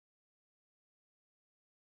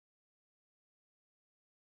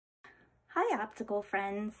Hi optical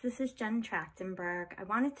friends, this is Jen Trachtenberg. I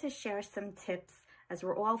wanted to share some tips as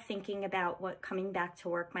we're all thinking about what coming back to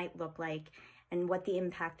work might look like and what the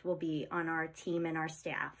impact will be on our team and our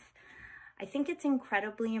staff. I think it's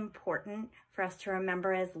incredibly important for us to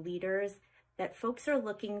remember as leaders that folks are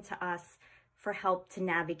looking to us for help to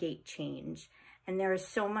navigate change, and there is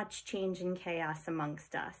so much change and chaos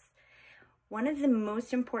amongst us. One of the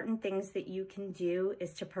most important things that you can do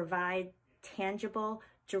is to provide tangible,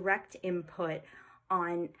 direct input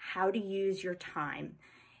on how to use your time.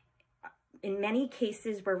 In many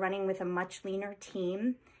cases, we're running with a much leaner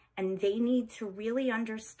team, and they need to really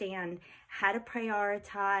understand how to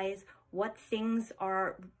prioritize what things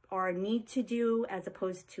are need to do as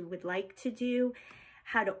opposed to would like to do,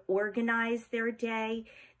 how to organize their day.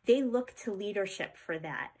 They look to leadership for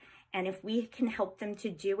that. And if we can help them to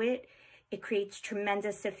do it, it creates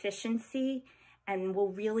tremendous efficiency and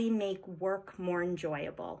will really make work more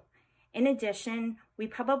enjoyable. In addition, we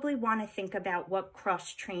probably want to think about what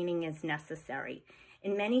cross-training is necessary.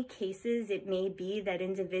 In many cases, it may be that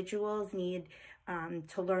individuals need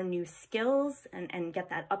to learn new skills and get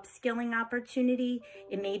that upskilling opportunity.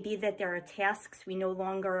 It may be that there are tasks we no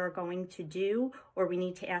longer are going to do or we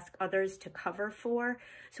need to ask others to cover for.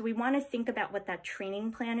 So we want to think about what that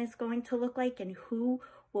training plan is going to look like and who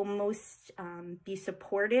will most be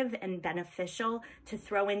supportive and beneficial to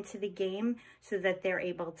throw into the game so that they're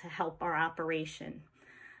able to help our operation.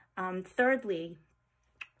 Thirdly,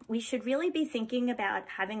 we should really be thinking about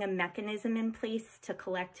having a mechanism in place to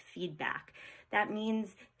collect feedback. That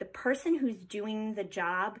means the person who's doing the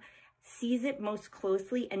job sees it most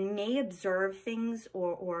closely and may observe things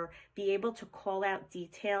or be able to call out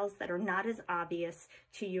details that are not as obvious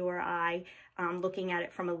to you or I looking at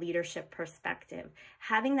it from a leadership perspective.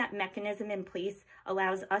 Having that mechanism in place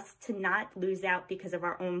allows us to not lose out because of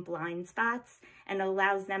our own blind spots and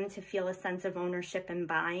allows them to feel a sense of ownership and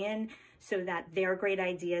buy-in so that their great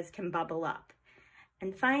ideas can bubble up.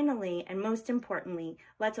 And finally, and most importantly,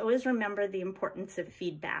 let's always remember the importance of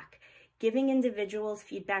feedback. Giving individuals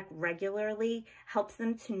feedback regularly helps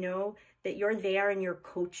them to know that you're there and you're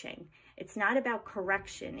coaching. It's not about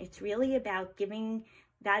correction. It's really about giving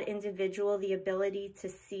that individual the ability to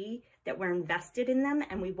see that we're invested in them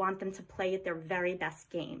and we want them to play at their very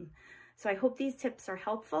best game. So I hope these tips are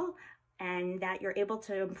helpful and that you're able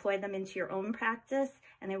to employ them into your own practice,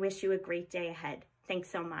 and I wish you a great day ahead.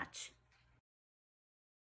 Thanks so much.